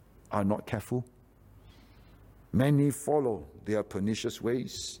 many are not careful. Many follow their pernicious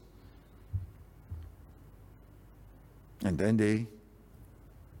ways. And then they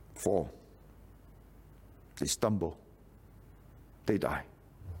fall. They stumble. They die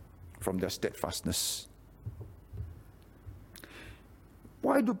from their steadfastness.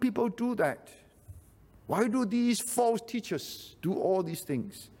 Why do people do that? Why do these false teachers do all these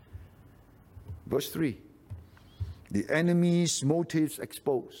things? Verse 3, the enemy's motives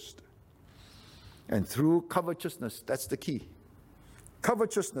exposed. And through covetousness, that's the key.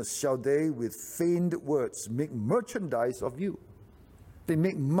 Covetousness shall they with feigned words make merchandise of you. They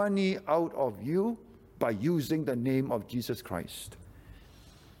make money out of you by using the name of Jesus Christ.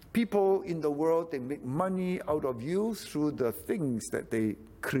 People in the world, they make money out of you through the things that they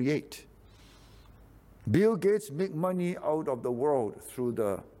create. Bill Gates make money out of the world through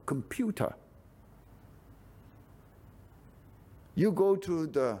the computer. You go to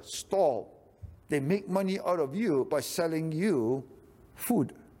the stall, they make money out of you by selling you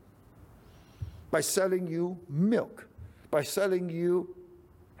food, by selling you milk, by selling you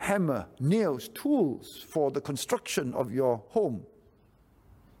hammer, nails, tools for the construction of your home.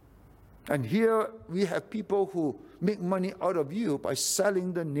 And here we have people who make money out of you by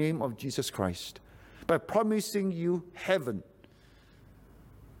selling the name of Jesus Christ, by promising you heaven,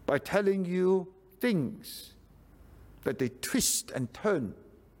 by telling you things that they twist and turn,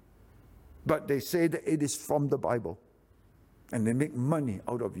 but they say that it is from the Bible. And they make money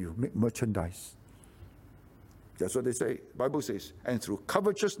out of you, make merchandise. That's what they say. The Bible says, and through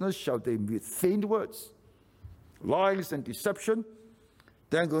covetousness shall they with feigned words, lies and deception,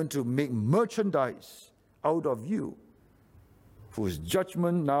 they're going to make merchandise out of you, whose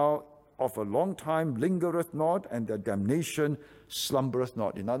judgment now of a long time lingereth not, and their damnation slumbereth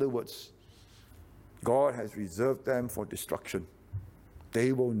not. In other words, God has reserved them for destruction.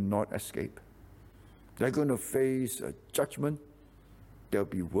 They will not escape. They're going to face a judgment that'll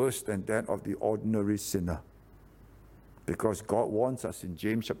be worse than that of the ordinary sinner. Because God warns us in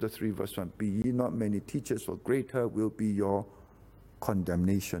James chapter 3 verse 1, be ye not many teachers, for greater will be your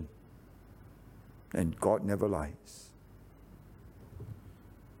condemnation. And God never lies.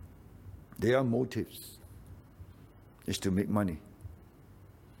 Their motives is to make money.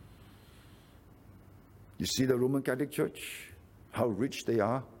 You see the Roman Catholic Church, how rich they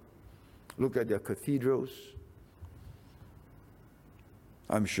are. Look at their cathedrals.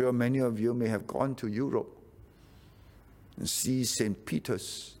 I'm sure many of you may have gone to Europe and see St.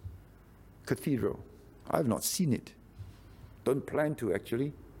 Peter's Cathedral. I have not seen it. Don't plan to,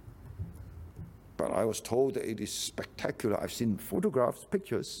 actually. But I was told that it is spectacular. I've seen photographs,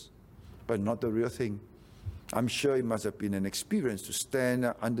 pictures, but not the real thing. I'm sure it must have been an experience to stand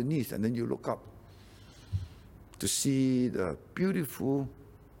underneath and then you look up to see the beautiful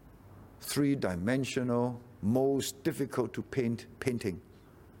three-dimensional, most difficult to paint painting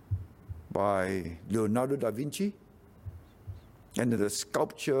by Leonardo da Vinci, and the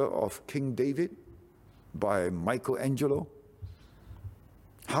sculpture of King David by Michelangelo.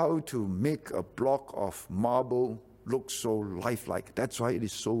 How to make a block of marble look so lifelike. That's why it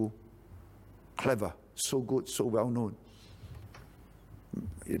is so clever, so good, so well known.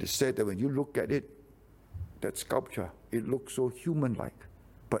 It is said that when you look at it, that sculpture, it looks so human-like.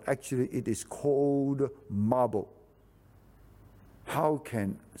 But actually it is cold marble. How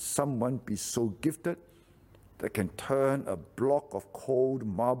can someone be so gifted that can turn a block of cold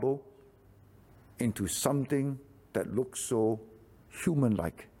marble into something that looks so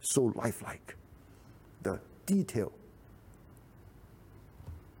human-like, so lifelike? The detail.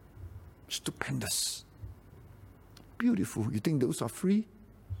 Stupendous. Beautiful. You think those are free?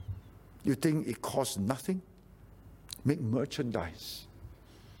 You think it costs nothing? Make merchandise.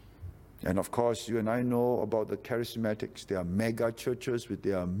 And of course, you and I know about the charismatics. They are mega churches with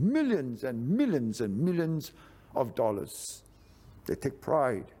their millions and millions and millions of dollars. They take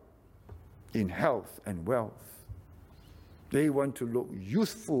pride in health and wealth. They want to look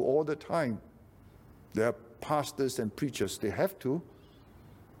youthful all the time. They are pastors and preachers. They have to,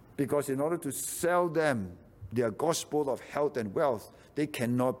 because in order to sell them their gospel of health and wealth, they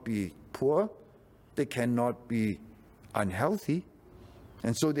cannot be poor. They cannot be unhealthy.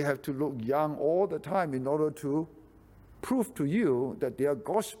 And so they have to look young all the time in order to prove to you that their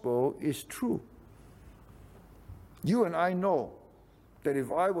gospel is true. You and I know that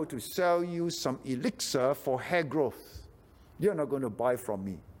if I were to sell you some elixir for hair growth, you're not going to buy from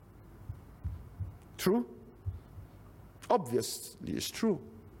me. True? Obviously, it's true.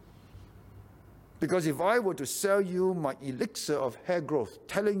 Because if I were to sell you my elixir of hair growth,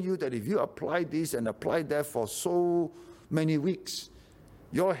 telling you that if you apply this and apply that for so many weeks,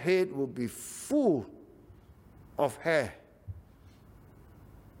 your head will be full of hair.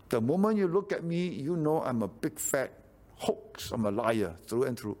 The moment you look at me, you know I'm a big fat hoax. I'm a liar through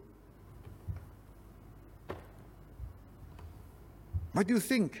and through. What do you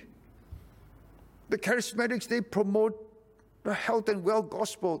think? The charismatics, they promote the health and wealth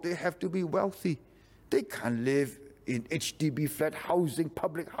gospel. They have to be wealthy. They can't live in HDB flat housing,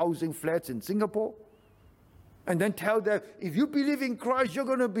 public housing flats in Singapore. And then tell them, if you believe in Christ, you're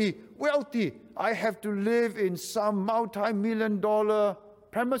going to be wealthy. I have to live in some multi-million-dollar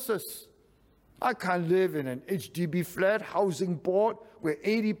premises. I can't live in an HDB flat housing board where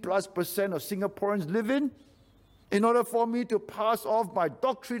 80+% of Singaporeans live in. In order for me to pass off my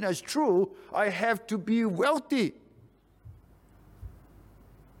doctrine as true, I have to be wealthy.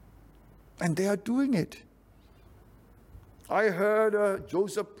 And they are doing it. I heard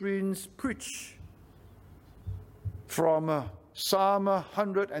Joseph Prince preach from Psalm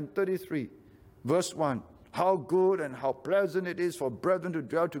 133, verse 1. How good and how pleasant it is for brethren to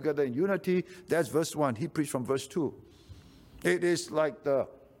dwell together in unity. That's verse 1. He preached from verse 2. It is like the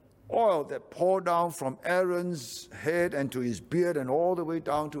oil that poured down from Aaron's head and to his beard and all the way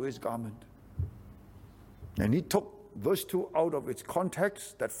down to his garment. And he took verse 2 out of its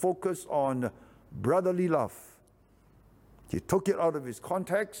context that focused on brotherly love. He took it out of its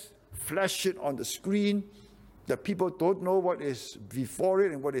context, flashed it on the screen. The people don't know what is before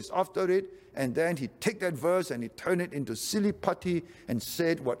it and what is after it. And then he took that verse and he turned it into silly putty and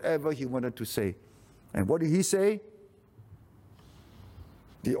said whatever he wanted to say. And what did he say?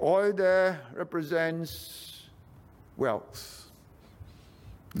 The oil there represents wealth.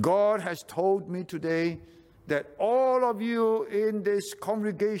 God has told me today that all of you in this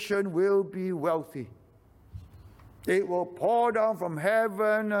congregation will be wealthy. It will pour down from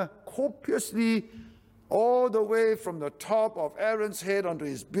heaven copiously, all the way from the top of Aaron's head onto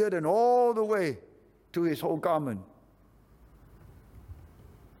his beard and all the way to his whole garment.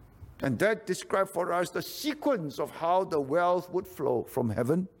 And that describes for us the sequence of how the wealth would flow from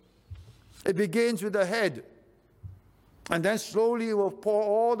heaven. It begins with the head. And then slowly it will pour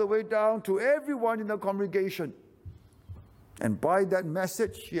all the way down to everyone in the congregation. And by that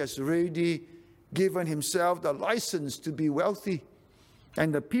message, he has already given himself the license to be wealthy.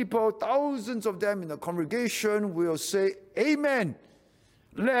 And the people, thousands of them in the congregation, will say, Amen.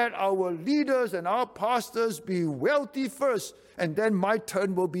 Let our leaders and our pastors be wealthy first, and then my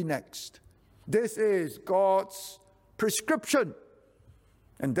turn will be next. This is God's prescription.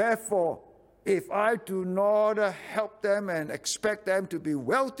 And therefore, if I do not help them and expect them to be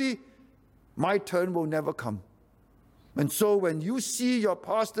wealthy, my turn will never come. And so when you see your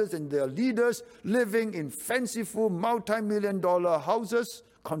pastors and their leaders living in fanciful multi-million-dollar houses,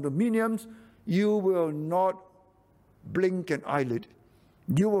 condominiums, you will not blink an eyelid.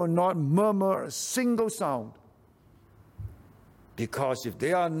 You will not murmur a single sound. Because if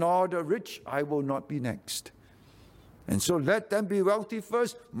they are not rich, I will not be next. And so let them be wealthy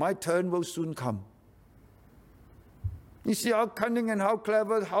first. My turn will soon come. You see how cunning and how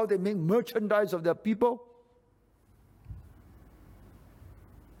clever, how they make merchandise of their people?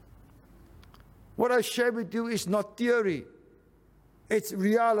 What I share with you is not theory. It's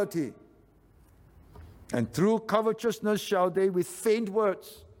reality. And through covetousness shall they with faint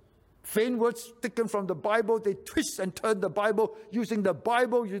words taken from the Bible, they twist and turn the Bible, using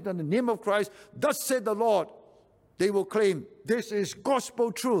the name of Christ. Thus said the Lord. They will claim, this is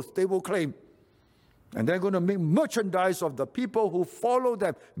gospel truth, they will claim. And they're going to make merchandise of the people who follow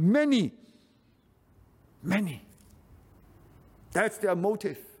them. Many. That's their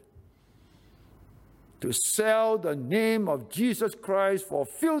motive. To sell the name of Jesus Christ for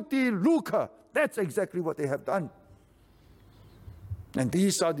filthy lucre. That's exactly what they have done. And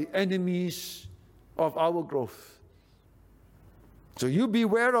these are the enemies of our growth. So you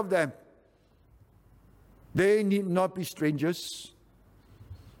beware of them. They need not be strangers.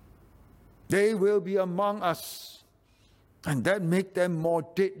 They will be among us. And that makes them more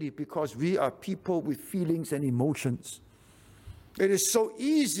deadly because we are people with feelings and emotions. It is so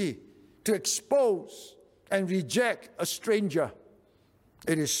easy to expose and reject a stranger.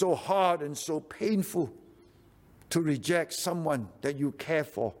 It is so hard and so painful to reject someone that you care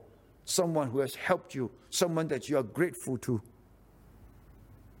for, someone who has helped you, someone that you are grateful to.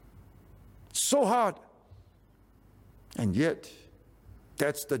 So hard. And yet,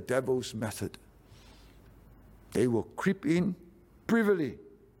 that's the devil's method. They will creep in privily,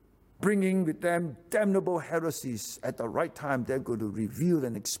 bringing with them damnable heresies. At the right time, they're going to reveal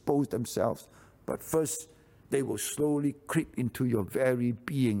and expose themselves. But first, they will slowly creep into your very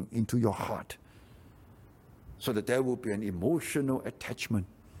being, into your heart, so that there will be an emotional attachment.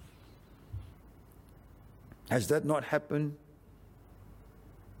 Has that not happened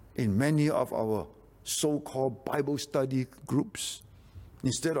in many of our so-called Bible study groups?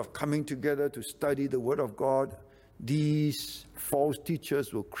 Instead of coming together to study the Word of God, these false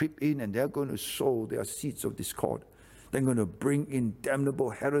teachers will creep in and they're going to sow their seeds of discord. They're going to bring in damnable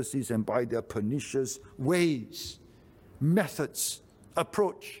heresies, and by their pernicious ways, methods,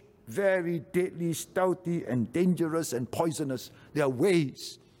 approach, very deadly, stealthy, and dangerous and poisonous, their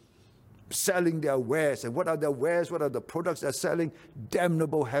ways, selling their wares. And what are their wares? What are the products they're selling?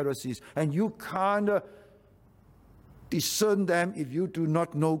 Damnable heresies. And you can't discern them if you do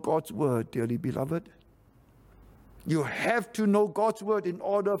not know God's word, dearly beloved. You have to know God's word in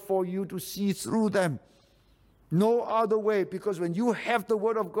order for you to see through them. No other way, because when you have the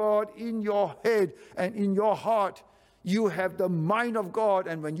word of God in your head and in your heart, you have the mind of God.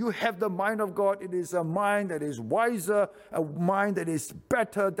 And when you have the mind of God, it is a mind that is wiser, a mind that is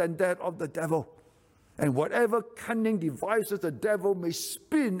better than that of the devil. And whatever cunning devices the devil may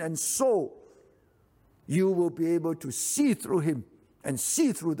spin and sow, you will be able to see through him and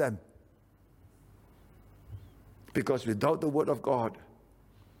see through them. Because without the word of God,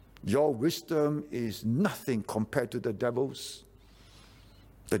 your wisdom is nothing compared to the devil's.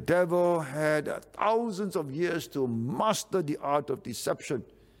 The devil had thousands of years to master the art of deception.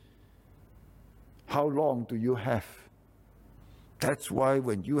 How long do you have? That's why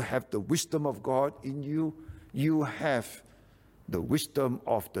when you have the wisdom of God in you, you have the wisdom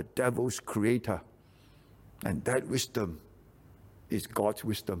of the devil's creator. And that wisdom is God's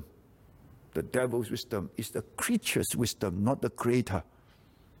wisdom. The devil's wisdom is the creature's wisdom, not the creator.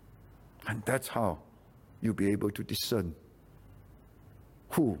 And that's how you'll be able to discern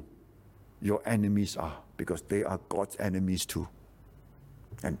who your enemies are, because they are God's enemies too.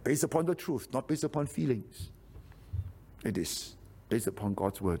 And based upon the truth, not based upon feelings. It is based upon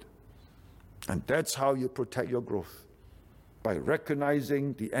God's word. And that's how you protect your growth, by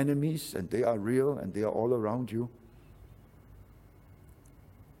recognizing the enemies, and they are real and they are all around you.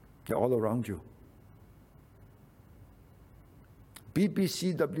 They're all around you.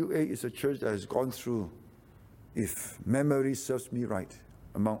 BBCWA is a church that has gone through, if memory serves me right,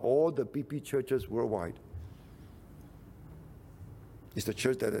 among all the BP churches worldwide, it's the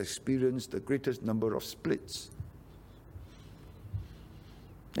church that has experienced the greatest number of splits.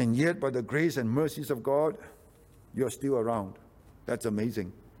 And yet, by the grace and mercies of God, you're still around. That's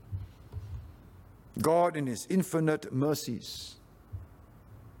amazing. God, in his infinite mercies,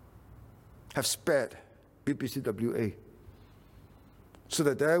 have spared BBCWA so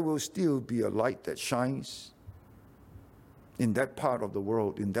that there will still be a light that shines in that part of the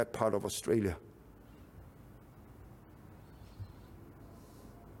world, in that part of Australia.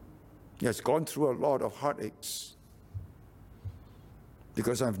 He has gone through a lot of heartaches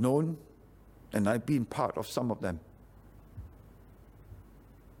because I've known and I've been part of some of them.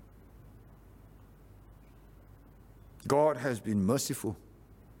 God has been merciful.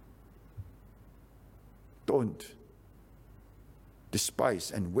 Don't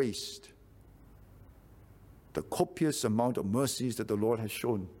despise and waste the copious amount of mercies that the Lord has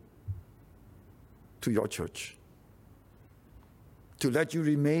shown to your church, to let you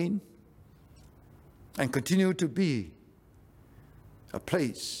remain and continue to be a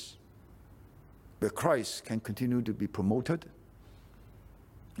place where Christ can continue to be promoted.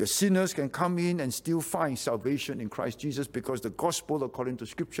 The sinners can come in and still find salvation in Christ Jesus, because the gospel according to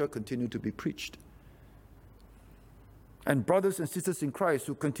Scripture continue to be preached. And brothers and sisters in Christ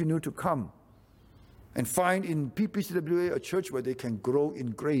who continue to come and find in PPCWA a church where they can grow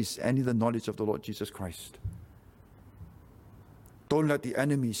in grace and in the knowledge of the Lord Jesus Christ. Don't let the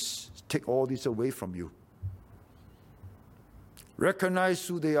enemies take all this away from you. Recognize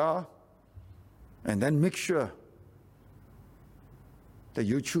who they are, and then make sure that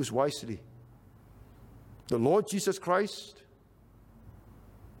you choose wisely. The Lord Jesus Christ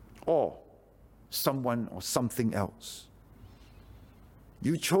or someone or something else.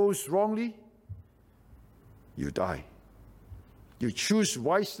 You chose wrongly, you die. You choose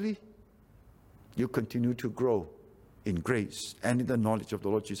wisely, you continue to grow in grace and in the knowledge of the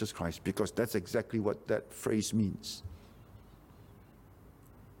Lord Jesus Christ, because that's exactly what that phrase means.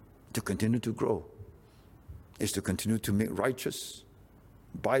 To continue to grow is to continue to make righteous,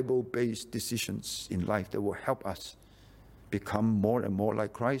 Bible-based decisions in life that will help us become more and more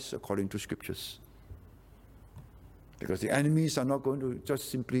like Christ according to Scriptures. Because the enemies are not going to just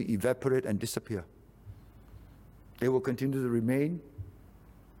simply evaporate and disappear. They will continue to remain,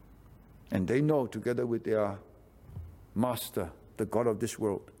 and they know, together with their master, the God of this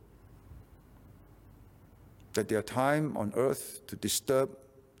world, that their time on earth to disturb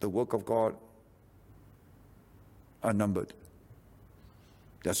the work of God are numbered.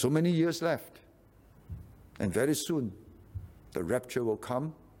 There are so many years left, and very soon the rapture will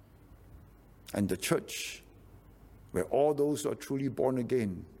come, and the church, where all those who are truly born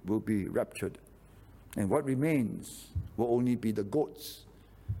again will be raptured. And what remains will only be the goats.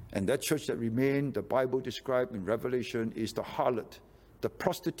 And that church that remains, the Bible described in Revelation, is the harlot, the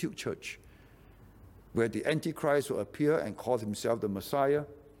prostitute church, where the Antichrist will appear and call himself the Messiah.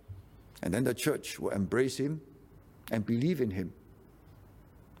 And then the church will embrace him and believe in him.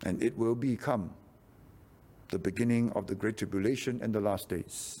 And it will become the beginning of the Great Tribulation and the last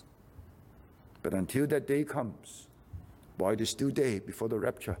days. But until that day comes, while it is still day before the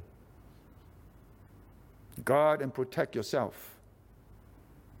rapture, guard and protect yourself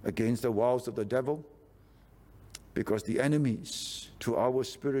against the wiles of the devil, because the enemies to our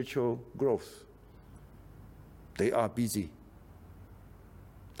spiritual growth, they are busy.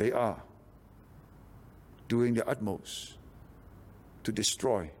 They are doing their utmost to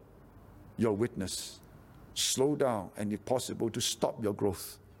destroy your witness, slow down, and if possible, to stop your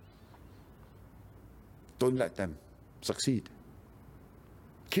growth. Don't let them succeed.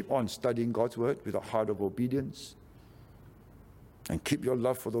 Keep on studying God's word with a heart of obedience, and keep your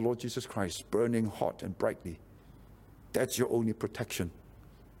love for the Lord Jesus Christ burning hot and brightly. That's your only protection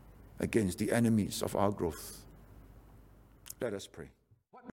against the enemies of our growth. Let us pray.